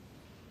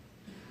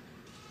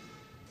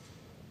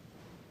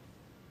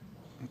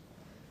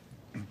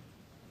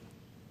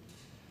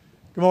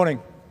Good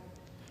morning.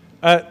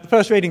 The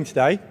first reading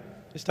today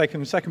is taken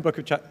from the second book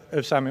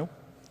of Samuel,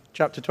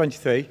 chapter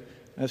 23,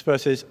 and it's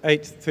verses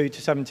 8 through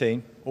to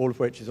 17, all of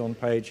which is on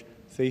page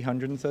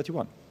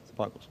 331 of the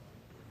Bibles.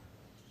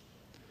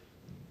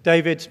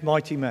 David's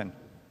mighty men.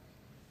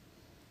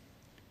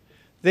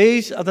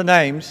 These are the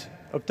names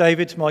of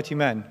David's mighty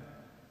men.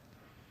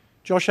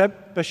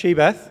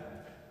 Josheb-Bashebeth,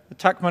 the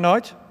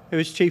Tachmonite, who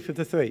is chief of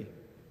the three.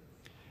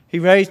 He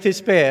raised his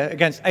spear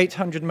against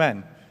 800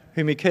 men,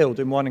 whom he killed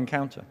in one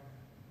encounter.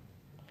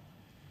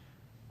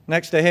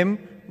 Next to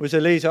him was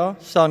Eleazar,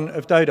 son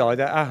of Dodai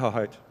the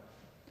Ahohite.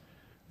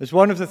 As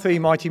one of the three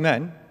mighty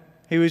men,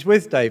 he was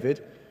with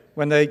David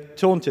when they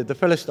taunted the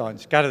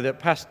Philistines gathered at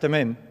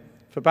Pas-dammim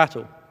for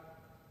battle.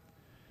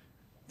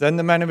 Then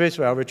the men of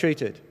Israel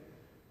retreated,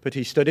 but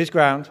he stood his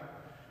ground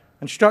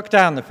and struck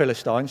down the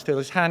Philistines till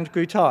his hand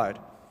grew tired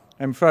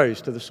and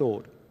froze to the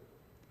sword.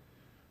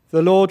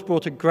 The Lord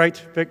brought a great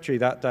victory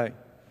that day.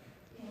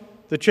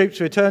 The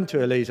troops returned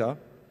to Eleazar,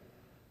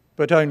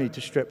 but only to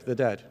strip the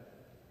dead.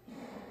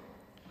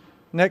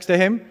 Next to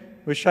him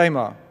was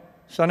Shamar,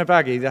 son of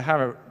Agi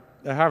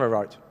the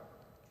Hararite.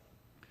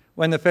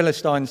 When the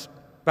Philistines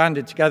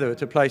banded together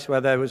at a place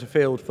where there was a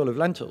field full of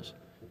lentils,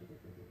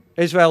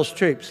 Israel's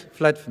troops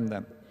fled from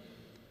them.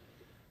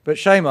 But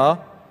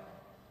Shamar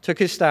took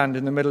his stand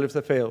in the middle of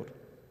the field.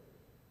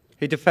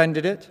 He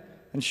defended it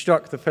and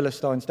struck the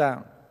Philistines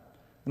down,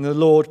 and the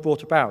Lord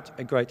brought about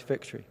a great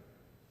victory.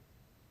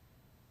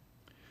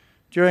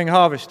 During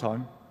harvest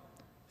time,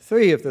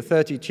 3 of the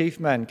 30 chief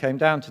men came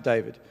down to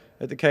David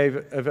at the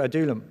cave of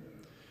Adullam,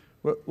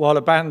 while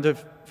a band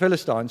of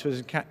Philistines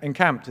was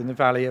encamped in the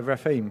valley of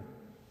Rephaim.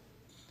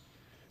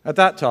 At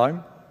that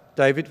time,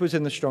 David was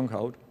in the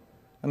stronghold,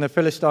 and the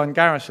Philistine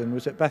garrison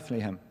was at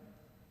Bethlehem.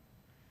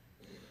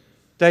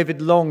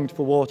 David longed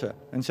for water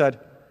and said,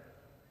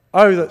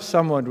 "Oh, that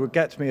someone would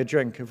get me a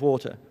drink of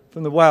water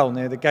from the well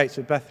near the gates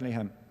of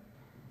Bethlehem."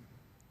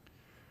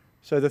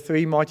 So the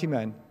 3 mighty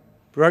men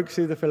broke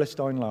through the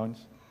Philistine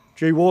lines,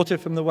 drew water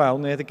from the well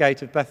near the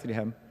gate of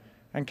Bethlehem,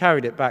 and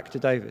carried it back to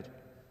David.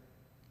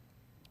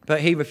 But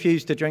he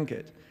refused to drink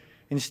it.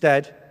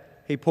 Instead,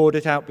 he poured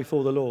it out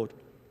before the Lord.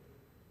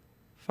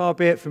 "Far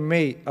be it from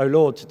me, O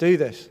Lord, to do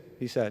this,"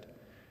 he said.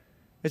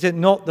 "Is it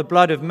not the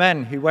blood of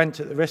men who went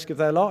at the risk of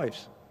their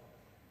lives?"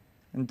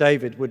 And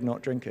David would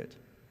not drink it.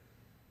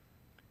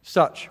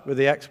 Such were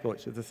the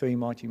exploits of the 3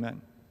 mighty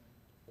men.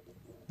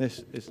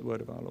 This is the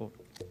word of our Lord.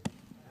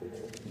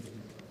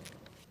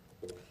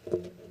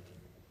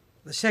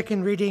 The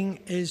second reading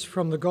is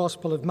from the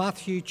Gospel of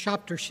Matthew,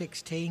 chapter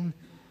 16,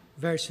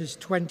 verses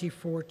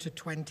 24 to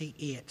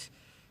 28,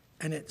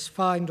 and it's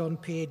found on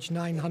page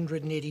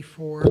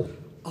 984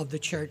 of the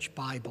Church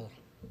Bible.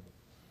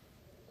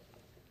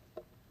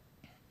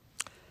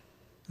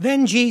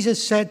 Then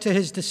Jesus said to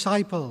his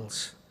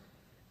disciples,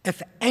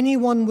 "If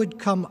anyone would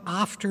come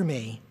after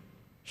me,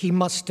 he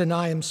must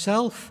deny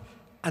himself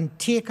and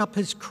take up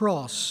his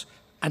cross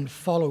and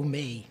follow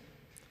me.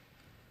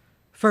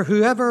 For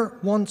whoever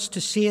wants to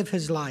save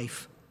his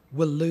life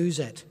will lose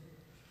it,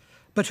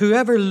 but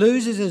whoever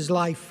loses his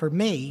life for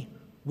me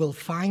will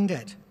find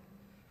it.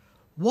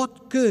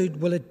 What good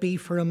will it be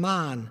for a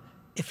man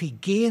if he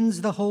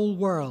gains the whole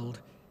world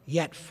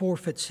yet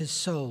forfeits his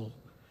soul?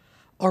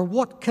 Or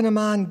what can a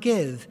man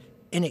give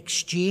in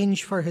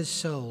exchange for his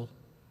soul?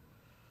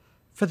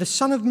 For the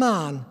Son of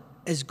Man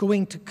is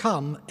going to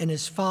come in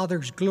his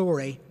Father's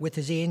glory with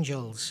his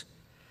angels,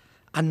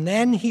 and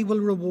then he will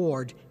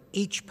reward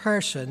each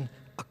person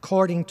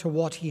according to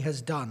what he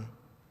has done.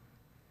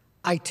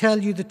 I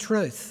tell you the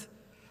truth,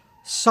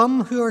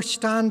 some who are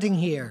standing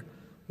here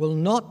will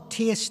not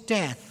taste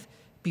death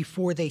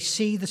before they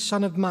see the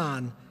Son of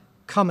Man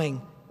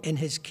coming in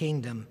his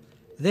kingdom."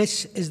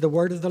 This is the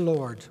word of the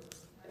Lord.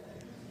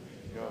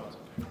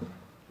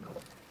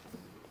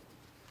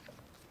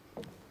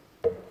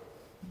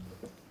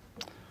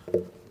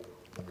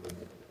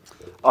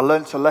 I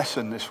learnt a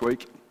lesson this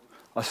week.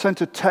 I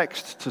sent a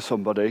text to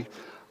somebody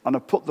and I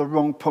put the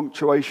wrong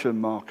punctuation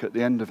mark at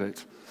the end of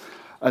it.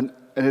 And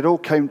it all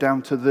came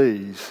down to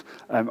these.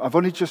 I've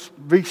only just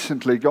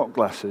recently got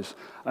glasses.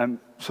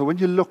 So when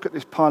you look at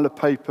this pile of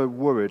paper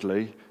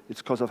worriedly,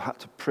 it's because I've had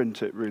to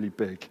print it really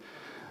big.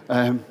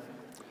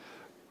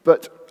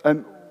 But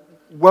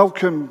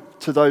welcome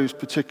to those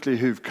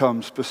particularly who've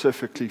come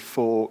specifically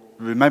for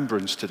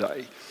remembrance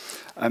today.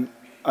 And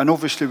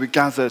obviously we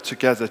gather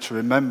together to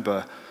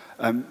remember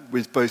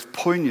with both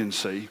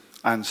poignancy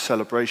and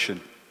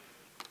celebration.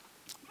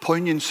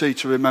 Poignancy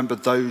to remember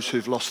those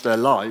who've lost their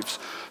lives,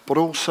 but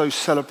also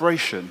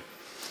celebration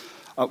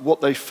at what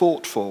they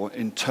fought for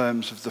in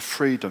terms of the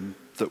freedom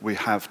that we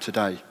have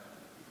today.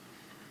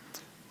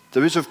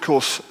 There is, of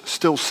course,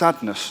 still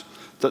sadness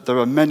that there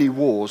are many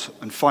wars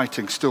and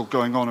fighting still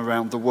going on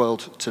around the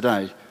world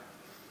today.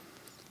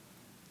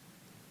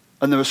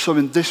 And there are some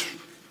in this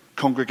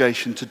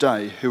congregation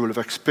today who will have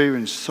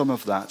experienced some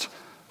of that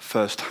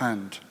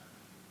firsthand.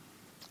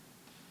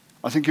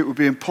 I think it would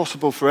be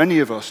impossible for any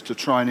of us to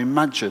try and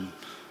imagine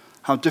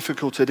how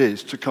difficult it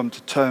is to come to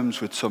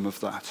terms with some of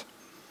that.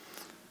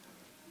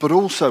 But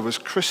also as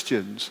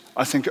Christians,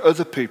 I think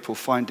other people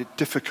find it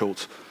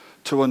difficult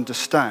to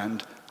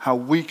understand how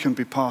we can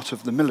be part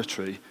of the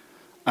military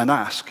and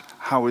ask,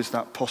 how is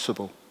that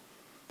possible?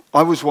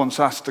 I was once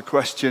asked the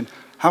question,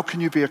 how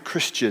can you be a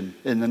Christian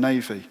in the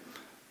Navy?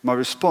 My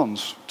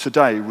response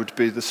today would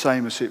be the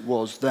same as it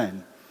was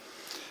then.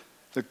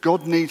 That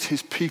God needs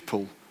his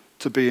people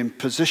to be in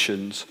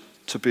positions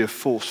to be a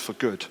force for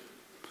good,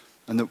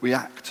 and that we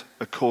act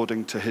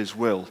according to his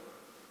will.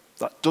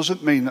 That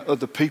doesn't mean that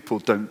other people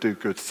don't do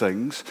good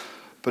things,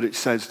 but it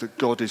says that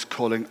God is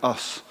calling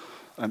us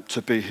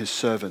to be his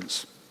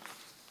servants.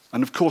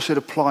 And of course it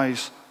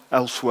applies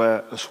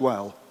elsewhere as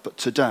well, but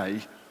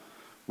today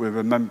we're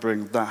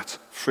remembering that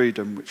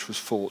freedom which was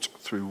fought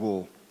through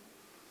war.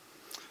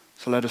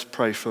 So let us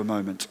pray for a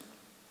moment.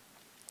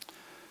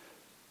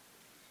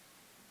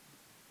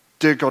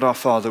 Dear God our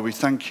Father, we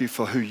thank you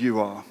for who you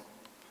are,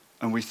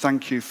 and we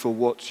thank you for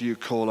what you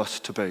call us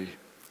to be.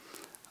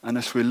 And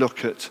as we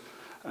look at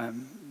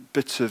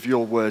bits of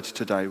your words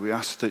today, we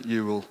ask that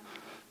you will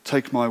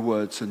take my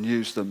words and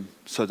use them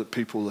so that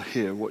people will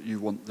hear what you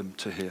want them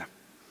to hear.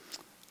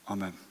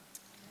 Amen.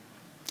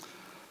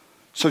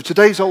 So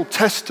today's Old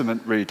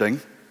Testament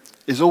reading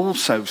is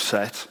also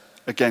set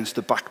against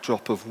a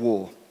backdrop of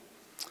war.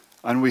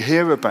 And we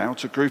hear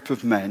about a group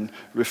of men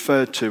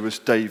referred to as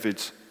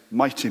David's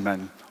mighty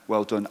men.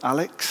 Well done,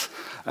 Alex,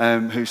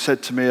 who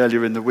said to me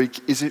earlier in the week,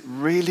 is it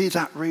really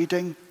that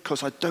reading?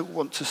 Because I don't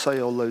want to say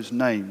all those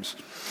names.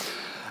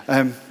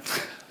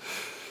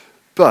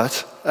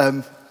 But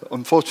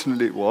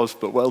unfortunately it was,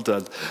 but well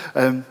done.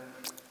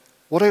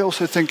 What I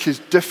also think is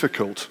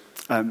difficult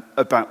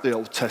about the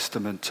Old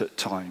Testament at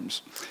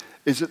times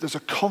is that there's a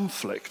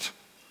conflict,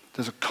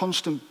 there's a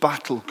constant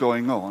battle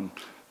going on,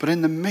 but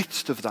in the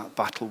midst of that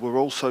battle we're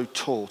also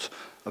taught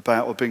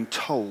about, or being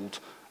told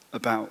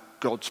about,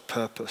 God's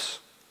purpose.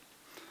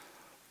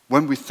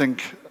 When we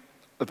think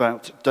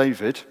about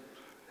David,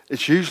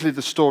 it's usually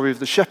the story of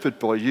the shepherd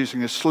boy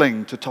using a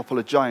sling to topple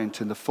a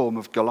giant in the form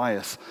of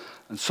Goliath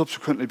and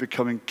subsequently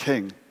becoming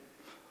king.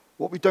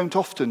 What we don't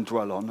often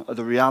dwell on are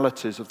the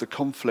realities of the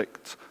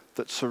conflict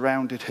that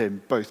surrounded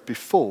him both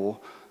before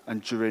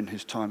and during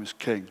his time as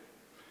king.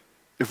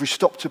 If we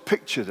stop to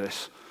picture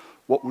this,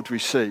 what would we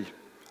see?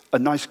 A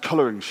nice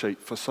colouring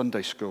sheet for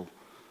Sunday school,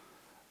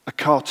 a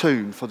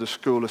cartoon for the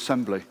school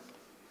assembly,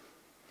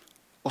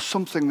 or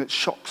something that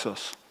shocks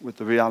us with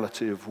the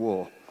reality of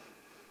war.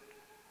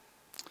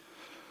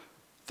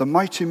 The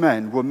mighty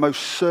men were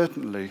most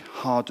certainly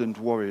hardened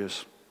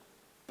warriors,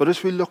 but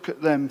as we look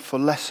at them for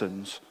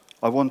lessons,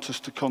 I want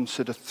us to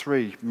consider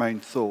three main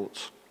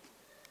thoughts.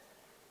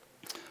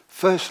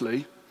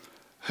 Firstly,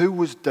 who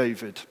was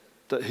David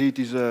that he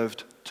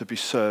deserved to be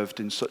served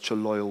in such a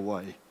loyal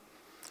way?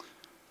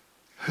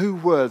 Who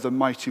were the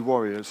mighty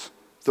warriors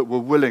that were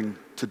willing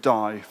to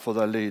die for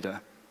their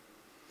leader?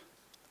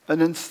 And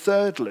then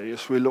thirdly,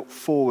 as we look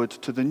forward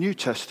to the New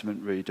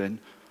Testament reading,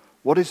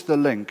 what is the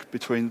link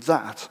between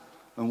that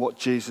and what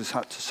Jesus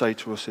had to say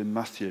to us in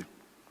Matthew?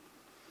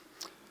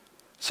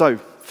 So,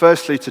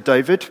 firstly to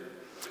David.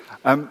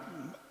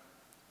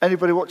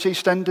 Anybody watch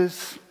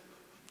EastEnders?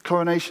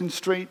 Coronation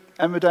Street,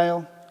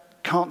 Emmerdale?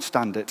 Can't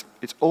stand it.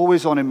 It's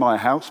always on in my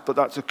house, but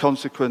that's a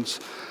consequence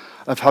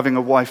of having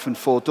a wife and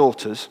 4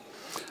 daughters.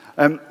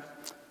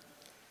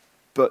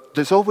 But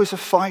there's always a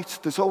fight,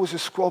 there's always a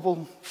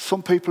squabble,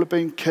 some people are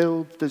being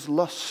killed, there's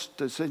lust,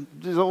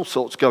 there's all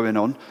sorts going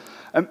on.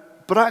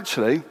 But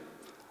actually,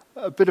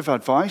 a bit of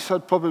advice,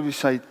 I'd probably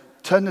say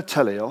turn the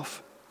telly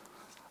off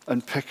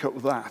and pick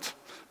up that,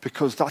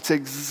 because that's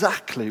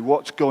exactly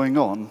what's going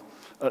on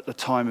at the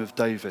time of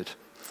David.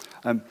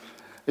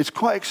 It's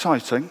quite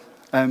exciting,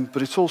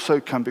 but it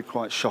also can be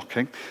quite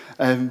shocking.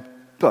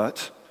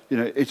 But you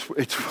know, it's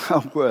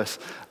well worth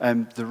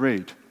the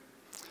read.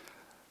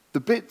 The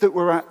bit that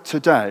we're at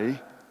today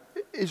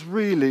is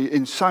really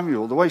in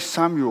Samuel. The way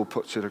Samuel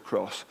puts it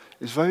across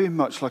is very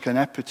much like an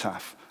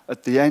epitaph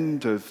at the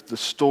end of the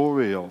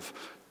story of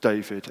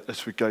David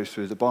as we go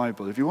through the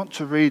Bible. If you want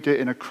to read it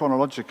in a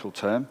chronological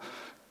term,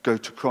 go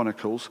to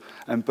Chronicles.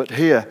 But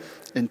here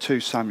in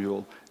 2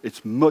 Samuel,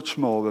 it's much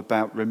more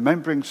about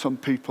remembering some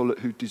people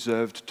who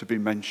deserved to be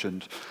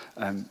mentioned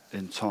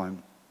in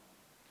time.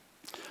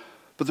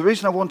 But the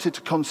reason I wanted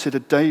to consider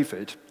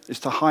David is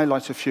to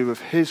highlight a few of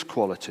his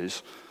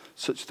qualities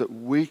such that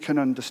we can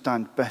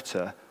understand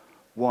better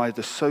why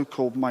the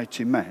so-called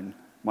mighty men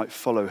might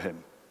follow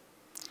him.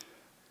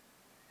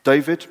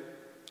 David,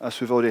 as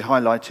we've already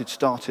highlighted,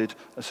 started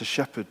as a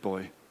shepherd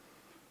boy.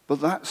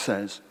 But that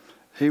says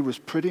he was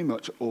pretty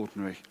much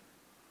ordinary,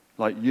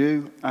 like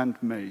you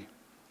and me.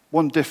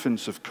 One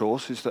difference, of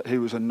course, is that he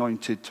was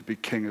anointed to be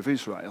king of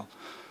Israel.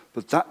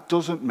 But that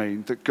doesn't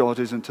mean that God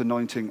isn't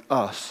anointing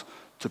us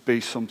to be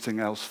something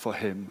else for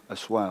him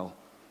as well.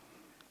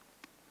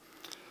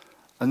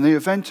 And the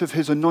event of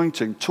his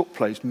anointing took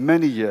place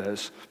many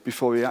years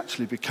before he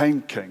actually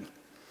became king.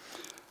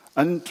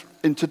 And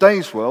in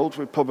today's world,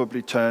 we'd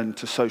probably turn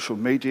to social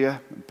media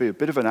and be a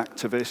bit of an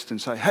activist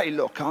and say, hey,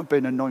 look, I've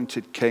been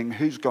anointed king.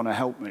 Who's going to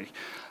help me?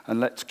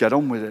 And let's get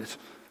on with it.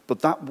 but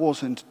that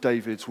wasn't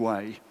David's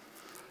way.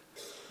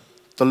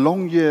 The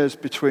long years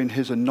between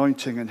his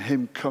anointing and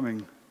him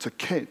coming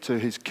to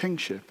his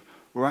kingship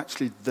were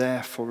actually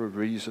there for a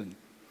reason.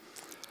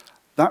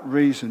 That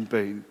reason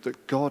being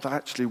that God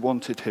actually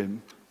wanted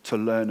him to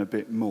learn a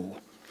bit more,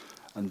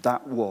 and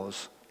that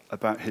was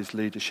about his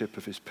leadership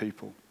of his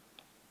people.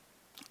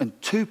 And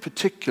two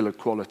particular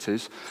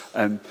qualities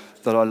that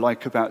I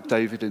like about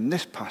David in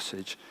this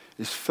passage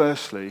is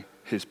firstly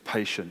his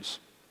patience.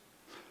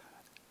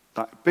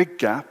 That big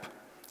gap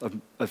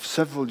of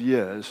several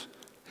years,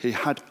 he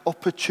had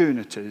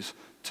opportunities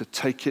to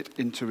take it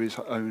into his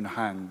own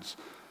hands,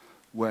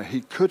 where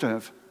he could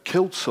have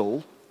killed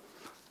Saul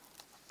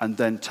and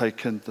then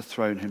taken the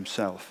throne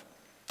himself.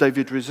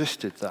 David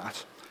resisted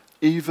that,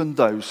 even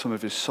though some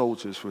of his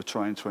soldiers were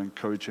trying to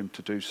encourage him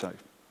to do so.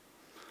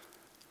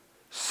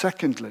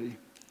 Secondly,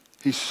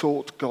 he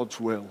sought God's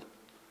will,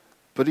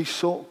 but he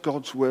sought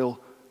God's will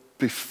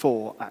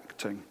before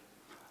acting.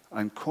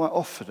 And quite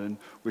often,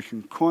 we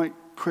can quite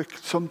quick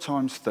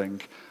sometimes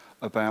think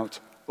about,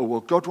 oh,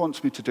 well, God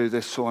wants me to do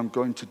this, so I'm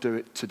going to do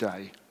it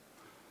today.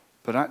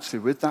 But actually,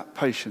 with that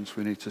patience,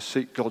 we need to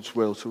seek God's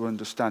will to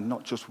understand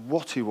not just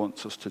what he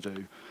wants us to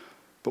do,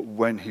 but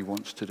when he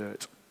wants to do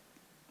it.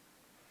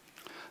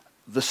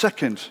 The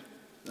second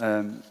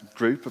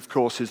group, of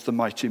course, is the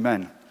mighty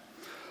men.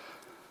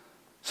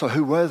 So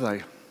who were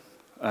they?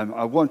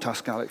 I won't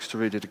ask Alex to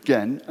read it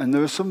again, and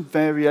there are some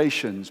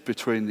variations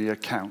between the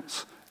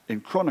accounts in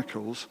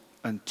Chronicles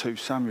and 2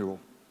 Samuel.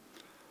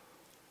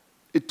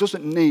 It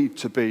doesn't need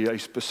to be a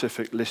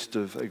specific list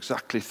of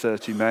exactly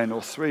 30 men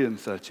or 3 and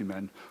 30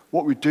 men.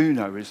 What we do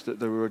know is that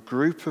there were a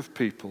group of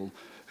people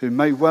who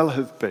may well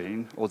have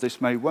been, or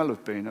this may well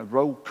have been, a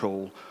roll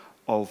call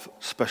of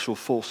special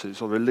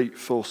forces or elite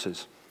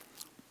forces.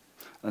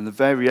 And the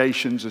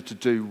variations are to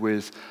do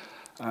with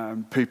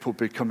people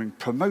becoming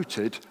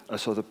promoted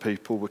as other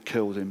people were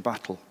killed in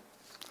battle.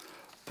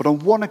 But on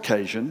one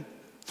occasion,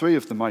 3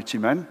 of the mighty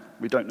men,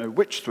 we don't know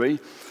which 3,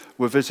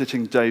 were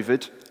visiting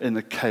David in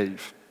the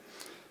cave.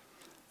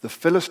 The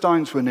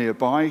Philistines were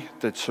nearby,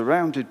 they'd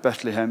surrounded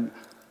Bethlehem,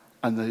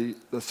 and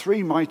the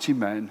 3 mighty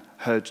men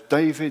heard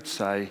David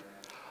say,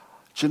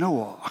 do you know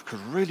what, I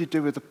could really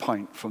do with a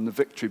pint from the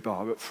Victory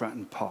Bar at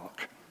Fratton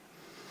Park.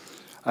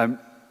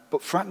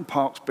 But Fratton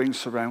Park's being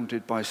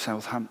surrounded by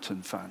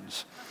Southampton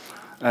fans.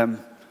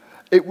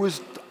 It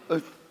was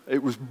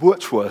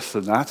much worse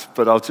than that,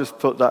 but I'll just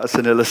put that as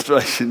an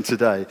illustration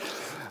today.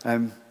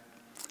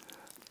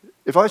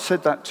 If I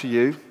said that to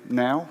you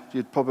now,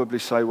 you'd probably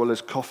say, well,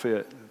 there's coffee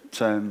at,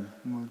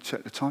 we'll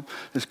check the time,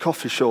 there's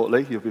coffee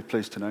shortly, you'll be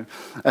pleased to know.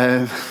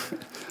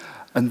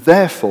 And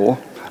therefore,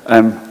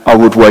 I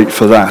would wait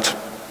for that.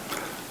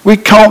 We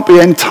can't be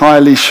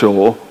entirely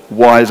sure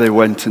why they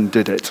went and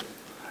did it.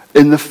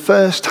 In the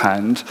first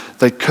hand,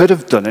 they could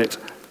have done it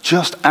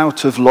just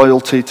out of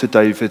loyalty to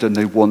David, and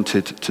they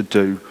wanted to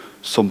do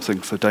something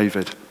for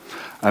David.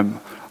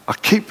 I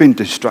keep being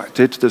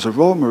distracted. There's a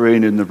Royal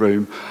Marine in the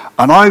room,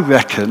 and I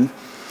reckon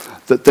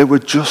that they were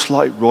just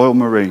like Royal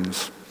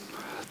Marines.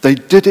 They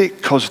did it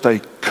because they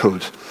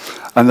could,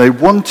 and they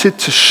wanted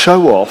to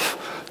show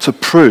off to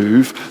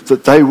prove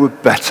that they were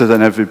better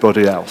than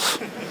everybody else.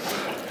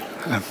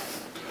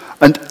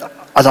 And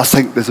I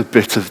think there's a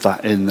bit of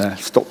that in there.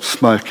 Stop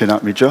smirking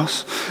at me,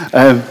 Joss.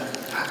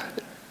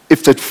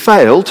 If they'd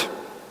failed,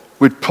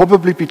 we'd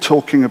probably be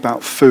talking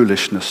about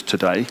foolishness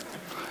today.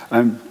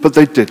 But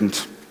they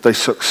didn't. They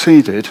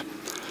succeeded.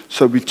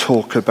 So we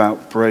talk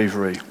about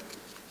bravery.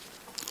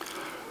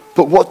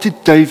 But what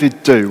did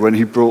David do when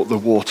he brought the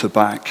water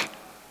back?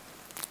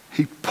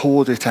 He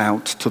poured it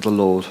out to the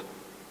Lord.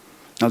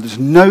 Now, there's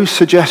no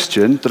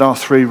suggestion that our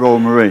 3 Royal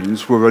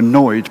Marines were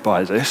annoyed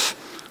by this,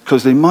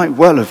 because they might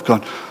well have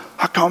gone,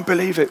 I can't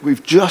believe it,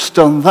 we've just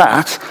done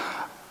that,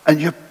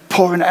 and you're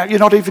pouring it out, you're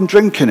not even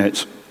drinking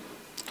it.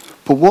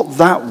 But what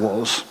that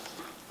was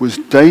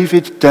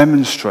David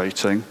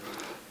demonstrating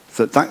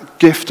that that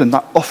gift and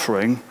that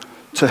offering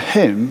to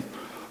him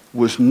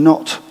was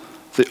not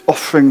the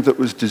offering that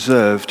was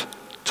deserved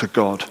to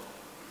God.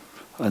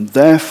 And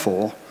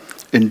therefore,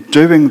 in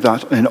doing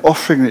that, in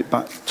offering it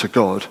back to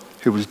God,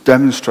 he was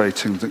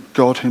demonstrating that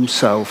God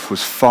himself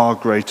was far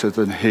greater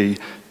than he,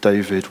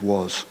 David,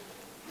 was.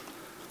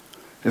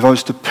 If I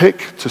was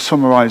to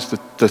summarize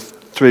the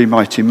 3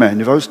 mighty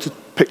men, if I was to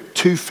pick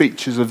 2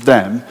 features of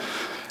them,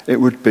 it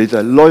would be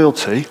their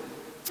loyalty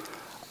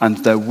and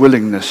their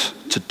willingness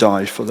to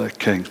die for their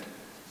king.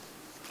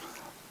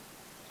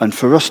 And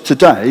for us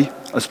today,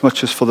 as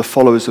much as for the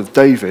followers of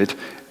David,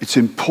 it's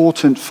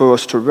important for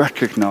us to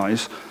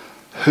recognize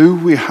who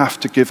we have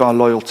to give our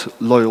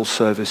loyal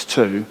service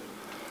to,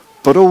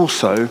 but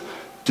also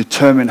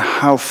determine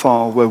how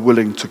far we're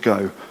willing to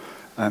go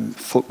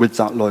with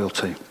that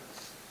loyalty.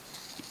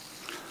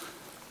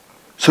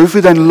 So if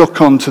we then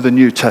look on to the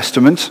New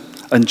Testament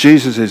and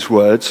Jesus'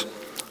 words,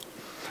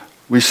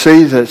 we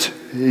see that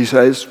he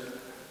says,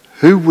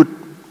 who would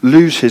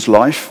lose his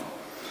life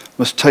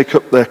must take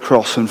up their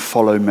cross and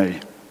follow me.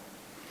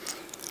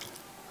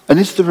 And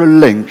is there a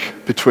link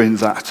between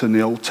that and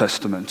the Old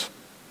Testament?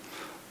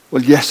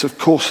 Well, yes, of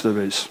course there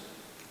is.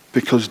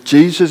 Because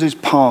Jesus is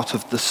part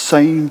of the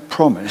same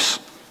promise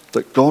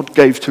that God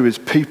gave to his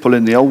people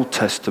in the Old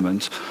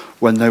Testament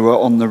when they were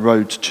on the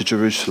road to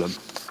Jerusalem.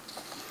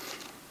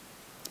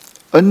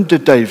 Under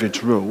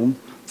David's rule,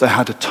 they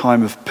had a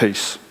time of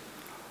peace.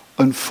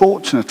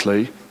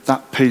 Unfortunately,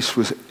 that peace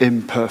was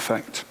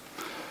imperfect,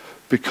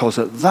 because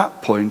at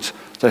that point,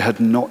 they had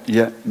not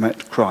yet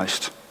met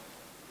Christ.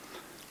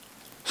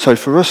 So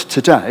for us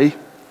today,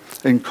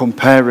 in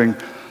comparing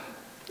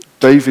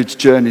David's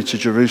journey to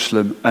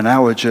Jerusalem and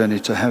our journey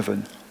to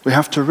heaven, we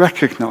have to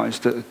recognize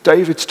that at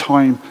David's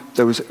time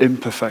there was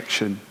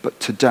imperfection, but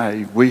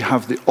today we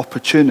have the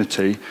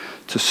opportunity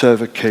to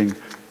serve a king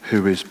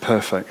who is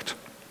perfect.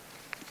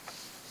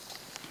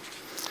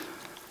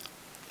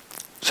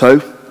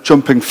 So,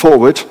 jumping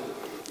forward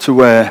to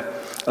where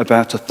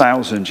about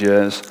 1,000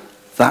 years,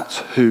 that's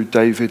who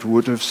David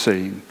would have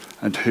seen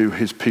and who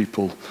his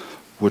people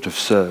would have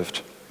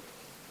served.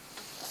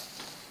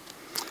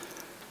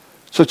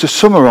 So to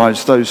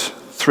summarize those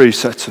three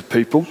sets of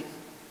people,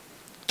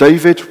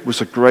 David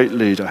was a great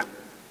leader.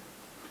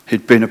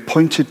 He'd been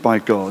appointed by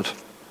God,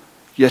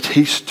 yet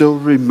he still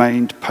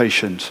remained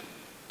patient.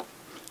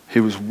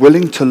 He was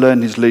willing to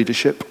learn his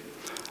leadership,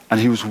 and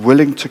he was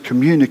willing to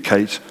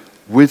communicate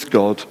with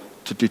God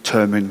to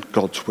determine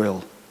God's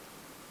will.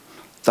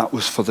 That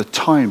was for the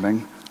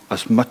timing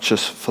as much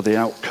as for the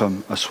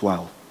outcome as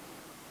well.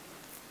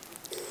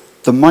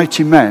 The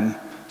mighty men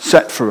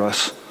set for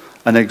us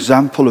an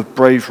example of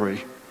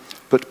bravery,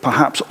 but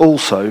perhaps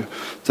also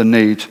the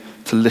need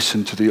to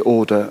listen to the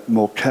order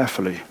more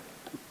carefully,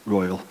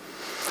 Royal.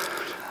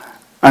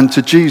 And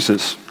to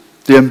Jesus,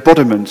 the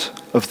embodiment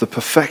of the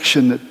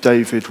perfection that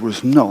David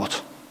was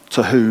not,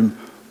 to whom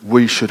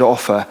we should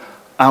offer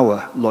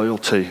our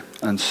loyalty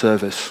and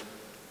service.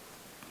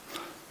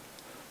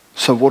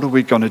 So what are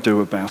we going to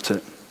do about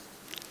it?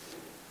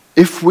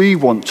 If we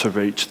want to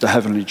reach the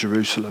heavenly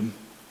Jerusalem,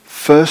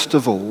 first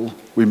of all,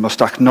 we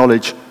must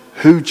acknowledge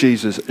who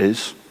Jesus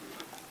is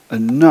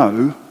and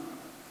know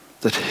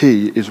that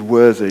he is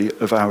worthy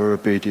of our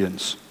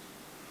obedience.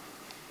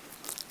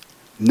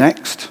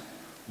 Next,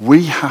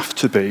 we have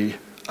to be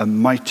a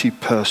mighty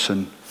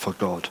person for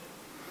God.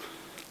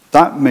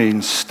 That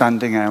means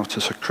standing out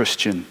as a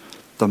Christian.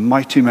 The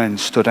mighty men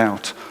stood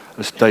out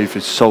as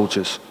David's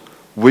soldiers.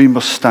 We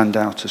must stand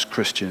out as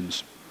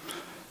Christians.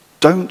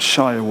 Don't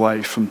shy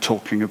away from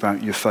talking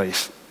about your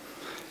faith.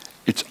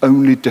 It's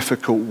only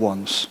difficult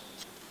once.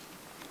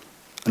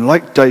 And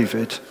like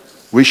David,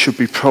 we should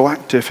be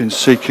proactive in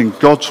seeking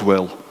God's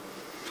will.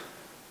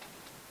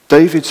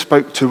 David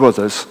spoke to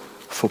others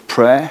for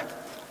prayer,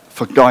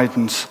 for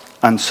guidance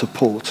and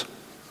support.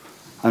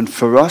 And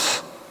for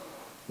us,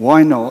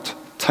 why not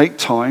take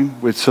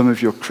time with some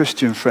of your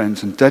Christian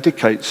friends and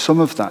dedicate some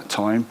of that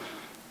time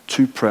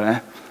to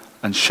prayer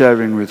and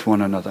sharing with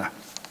one another.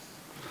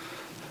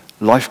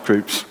 Life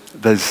groups,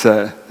 there's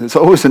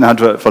always an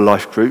advert for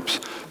life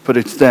groups, but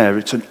it's there.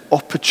 It's an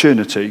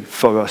opportunity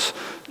for us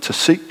to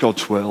seek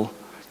God's will,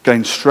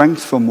 gain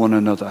strength from one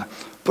another,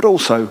 but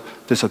also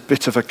there's a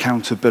bit of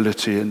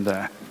accountability in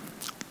there.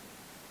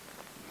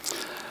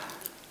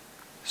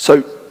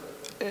 So,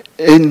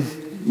 in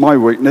my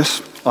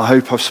weakness, I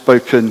hope I've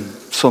spoken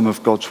some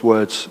of God's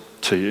words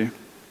to you.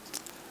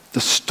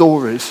 The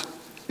stories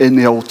in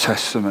the Old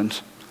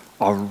Testament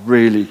are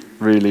really,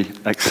 really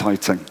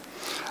exciting.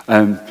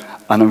 And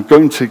I'm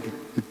going to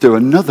do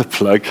another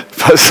plug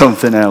for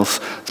something else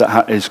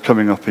that is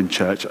coming up in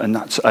church, and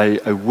that's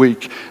a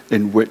week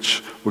in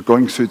which we're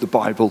going through the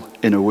Bible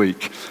in a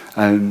week.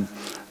 And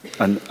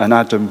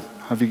Adam,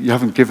 you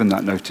haven't given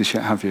that notice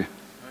yet, have you?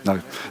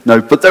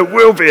 No, but there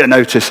will be a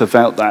notice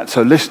about that,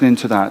 so listening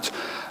to that.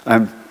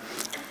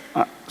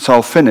 So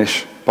I'll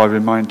finish by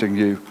reminding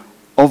you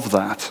of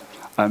that,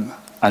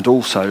 and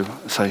also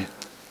say,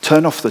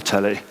 turn off the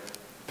telly,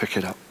 pick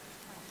it up.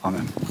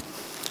 Amen.